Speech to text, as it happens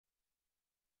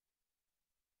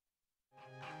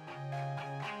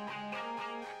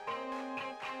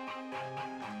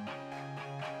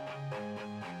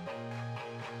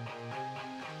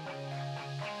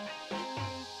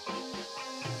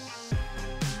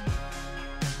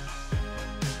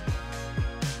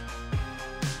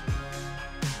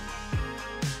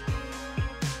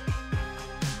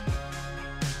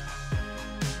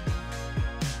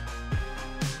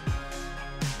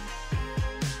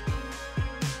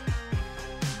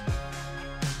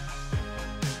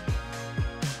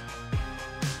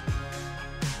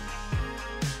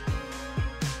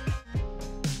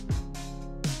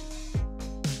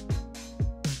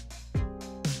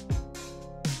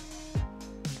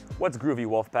What's groovy,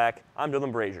 Wolfpack? I'm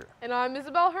Dylan Brazier. And I'm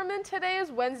Isabel Herman. Today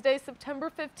is Wednesday, September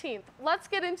 15th. Let's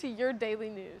get into your daily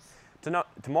news.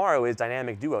 Tomorrow is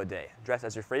Dynamic Duo Day. Dress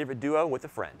as your favorite duo with a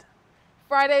friend.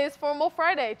 Friday is Formal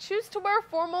Friday. Choose to wear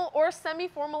formal or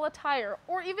semi-formal attire,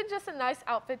 or even just a nice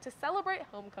outfit to celebrate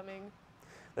homecoming.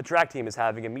 The track team is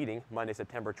having a meeting Monday,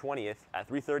 September 20th at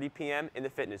 3:30 p.m. in the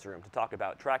fitness room to talk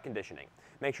about track conditioning.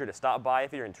 Make sure to stop by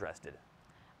if you're interested.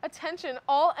 Attention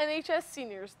all NHS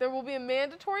seniors. There will be a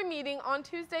mandatory meeting on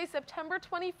Tuesday, September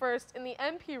 21st in the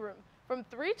MP room from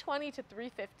 3:20 to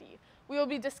 3:50. We will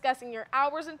be discussing your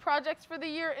hours and projects for the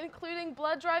year, including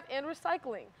blood drive and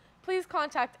recycling. Please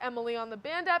contact Emily on the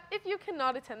band app if you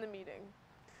cannot attend the meeting.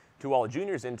 To all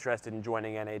juniors interested in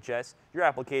joining NHS, your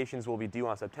applications will be due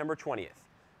on September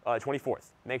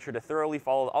 24th. Make sure to thoroughly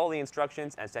follow all the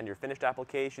instructions and send your finished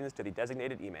applications to the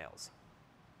designated emails.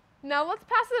 Now let's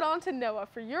pass it on to Noah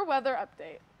for your weather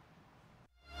update.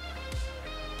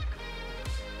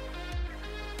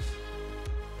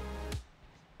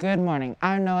 Good morning,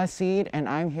 I'm Noah Seed and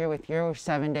I'm here with your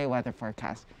 7-day weather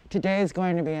forecast. Today is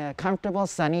going to be a comfortable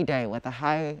sunny day with a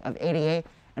high of 88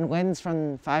 and winds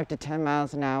from 5 to 10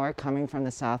 miles an hour coming from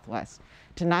the southwest.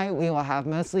 Tonight we will have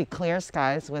mostly clear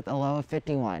skies with a low of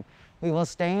 51. We will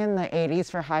stay in the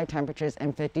 80s for high temperatures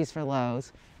and 50s for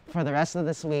lows for the rest of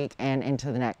this week and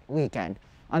into the next weekend.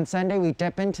 On Sunday we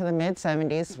dip into the mid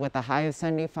 70s with a high of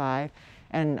 75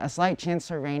 and a slight chance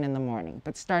for rain in the morning.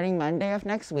 But starting Monday of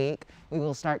next week, we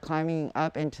will start climbing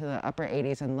up into the upper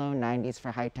 80s and low 90s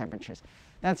for high temperatures.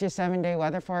 That's your 7-day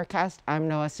weather forecast. I'm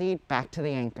Noah Seed. Back to the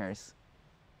anchors.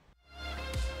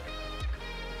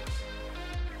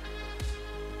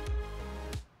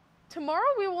 Tomorrow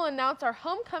we will announce our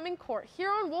homecoming court here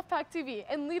on Wptv TV,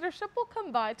 and leadership will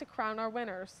come by to crown our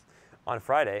winners. On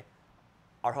Friday,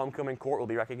 our homecoming court will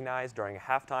be recognized during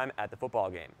halftime at the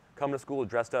football game. Come to school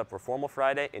dressed up for Formal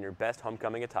Friday in your best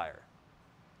homecoming attire.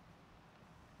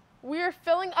 We are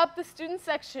filling up the student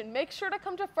section. Make sure to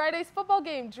come to Friday's football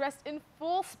game dressed in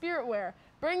full spirit wear.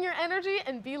 Bring your energy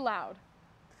and be loud.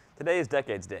 Today is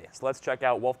Decades Day, so let's check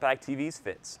out Wolfpack TV's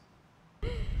fits.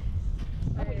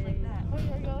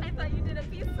 I thought you did a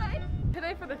peace sign.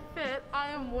 Today for the fit, I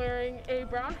am wearing a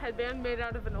brown headband made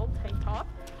out of an old tank top.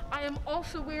 I am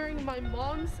also wearing my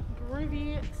mom's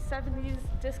groovy 70s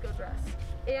disco dress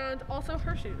and also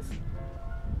her shoes.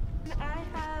 I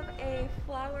have a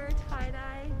flower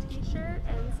tie-dye t-shirt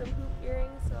and some hoop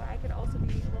earrings so I could also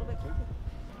be a little bit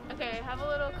groovy. Okay, I have a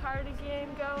little cardigan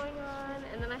going on,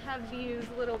 and then I have these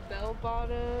little bell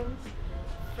bottoms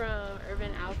from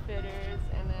Urban Outfitters,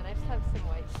 and then I just have some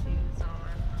white shoes on.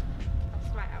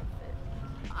 That's my outfit.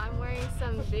 I'm wearing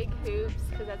some big hoops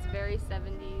because that's very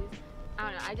 70s. I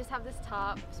don't know, I just have this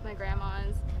top, it's my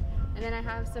grandma's, and then I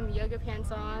have some yoga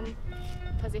pants on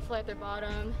because they float at their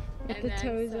bottom. With the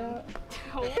toes out.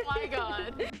 Oh my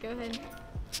god. Go ahead.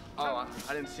 Oh,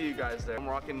 I didn't see you guys there. I'm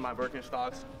rocking my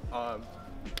Birkenstocks,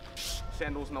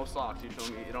 sandals, no socks, you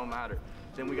feel me? It don't matter.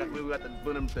 Then we got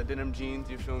the denim jeans,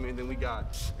 you feel me? And then we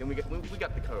got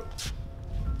the coat.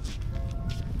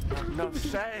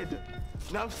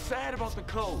 Enough said about the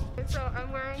coat. So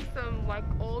I'm wearing some like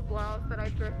old blouse that I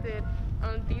thrifted.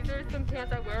 These are some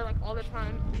pants I wear like all the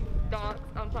time,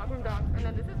 platform docs. And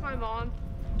then this is my mom's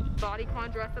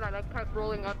bodycon dress that I like kept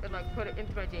rolling up and like put it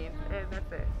into my jeans, and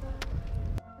that's it.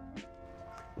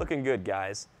 Looking good,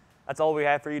 guys. That's all we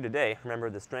have for you today. Remember,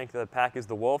 the strength of the pack is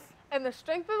the wolf. And the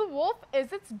strength of the wolf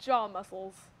is its jaw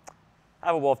muscles.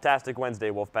 Have a wolf-tastic Wednesday,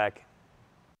 Wolfpack.